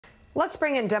Let's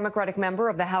bring in Democratic member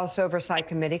of the House Oversight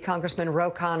Committee, Congressman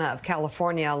Khanna of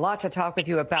California. A lot to talk with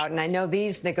you about, and I know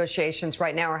these negotiations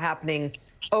right now are happening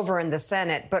over in the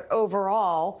Senate. But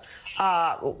overall,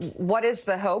 what is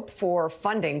the hope for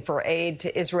funding for aid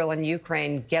to Israel and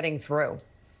Ukraine getting through?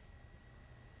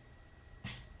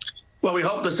 Well, we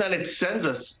hope the Senate sends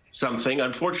us something.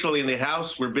 Unfortunately, in the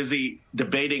House, we're busy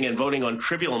debating and voting on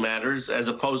trivial matters as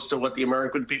opposed to what the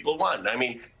American people want. I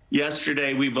mean,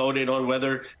 yesterday we voted on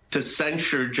whether to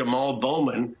censure Jamal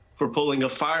Bowman for pulling a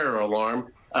fire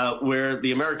alarm, where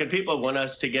the American people want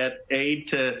us to get aid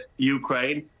to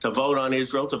Ukraine, to vote on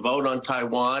Israel, to vote on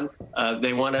Taiwan.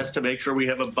 They want us to make sure we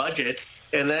have a budget.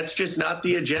 And that's just not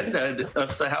the agenda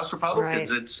of the House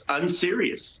Republicans. Right. It's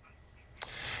unserious.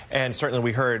 And certainly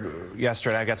we heard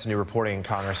yesterday, I got some new reporting,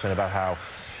 Congressman, about how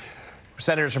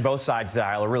senators from both sides of the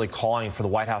aisle are really calling for the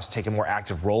White House to take a more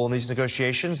active role in these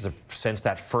negotiations. Since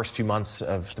that first few months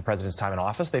of the president's time in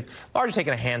office, they've largely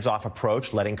taken a hands-off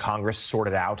approach, letting Congress sort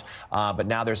it out. But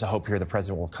now there's a hope here the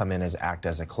president will come in act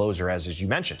as a closer, as you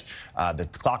mentioned. The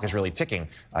clock is really ticking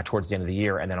towards the end of the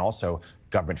year, and then also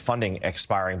government funding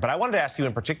expiring. But I wanted to ask you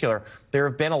in particular, there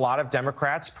have been a lot of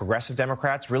Democrats, progressive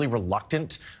Democrats, really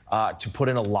reluctant to put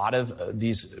in a lot of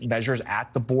these measures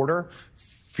at the border,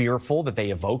 fearful that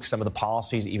they evoke some of the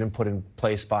policies even put in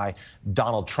place by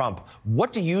Donald Trump.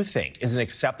 What do you think is an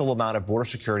acceptable amount of border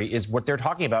security? Is what they're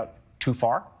talking about too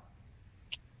far?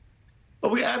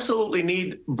 Well, we absolutely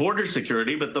need border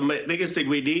security, but the biggest thing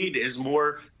we need is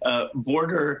more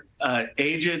border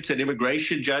agents and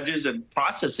immigration judges and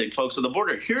processing folks on the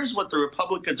border. Here's what the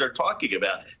Republicans are talking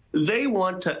about. They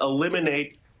want to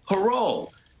eliminate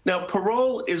parole. Now,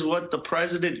 parole is what the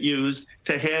president used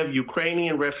to have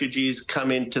Ukrainian refugees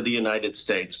come into the United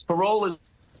States. Parole is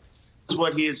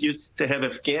what he has used to have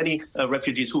Afghani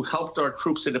refugees who helped our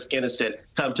troops in Afghanistan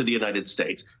come to the United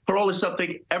States. Parole is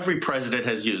something every president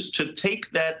has used. To take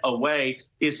that away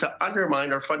is to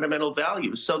undermine our fundamental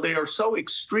values. So they are so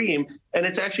extreme, and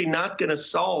it's actually not going to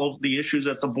solve the issues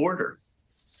at the border.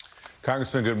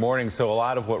 Congressman, good morning. So a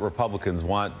lot of what Republicans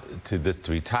want this to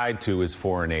be tied to is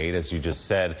foreign aid, as you just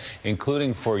said,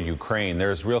 including for Ukraine.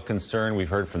 There's real concern. We've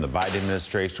heard from the Biden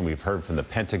administration. We've heard from the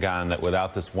Pentagon that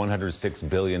without this $106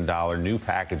 billion new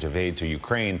package of aid to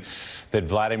Ukraine, that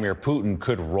Vladimir Putin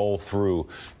could roll through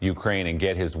Ukraine and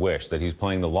get his wish, that he's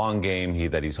playing the long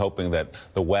game, that he's hoping that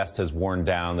the West has worn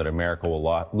down, that America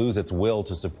will lose its will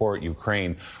to support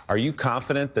Ukraine. Are you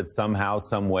confident that somehow,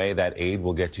 some way, that aid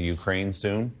will get to Ukraine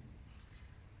soon?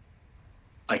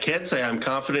 I can't say I'm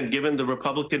confident given the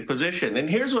Republican position. And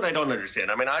here's what I don't understand.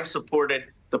 I mean, I've supported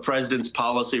the president's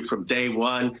policy from day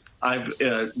one. I've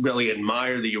really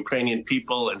admired the Ukrainian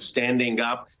people and standing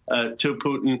up to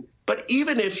Putin. But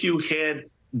even if you had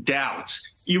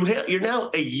doubts, you're now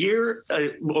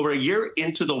over a year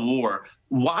into the war.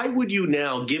 Why would you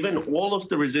now, given all of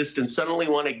the resistance, suddenly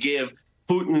want to give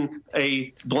Putin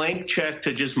a blank check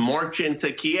to just march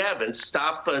into Kiev and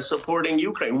stop supporting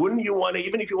Ukraine? Wouldn't you want to,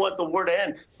 even if you want the war to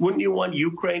end, wouldn't you want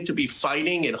Ukraine to be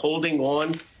fighting and holding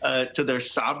on to their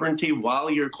sovereignty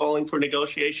while you're calling for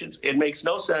negotiations? It makes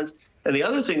no sense. And the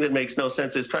other thing that makes no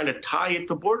sense is trying to tie it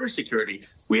to border security.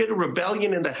 We had a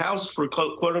rebellion in the House for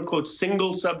quote unquote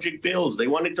single subject bills. They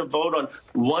wanted to vote on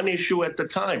one issue at the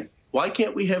time. Why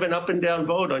can't we have an up and down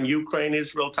vote on Ukraine,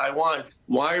 Israel, Taiwan?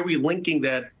 Why are we linking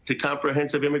that to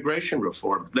comprehensive immigration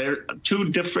reform? They're two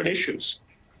different issues.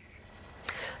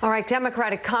 All right,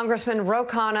 Democratic Congressman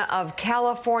Khanna of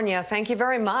California, thank you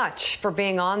very much for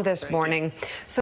being on this morning.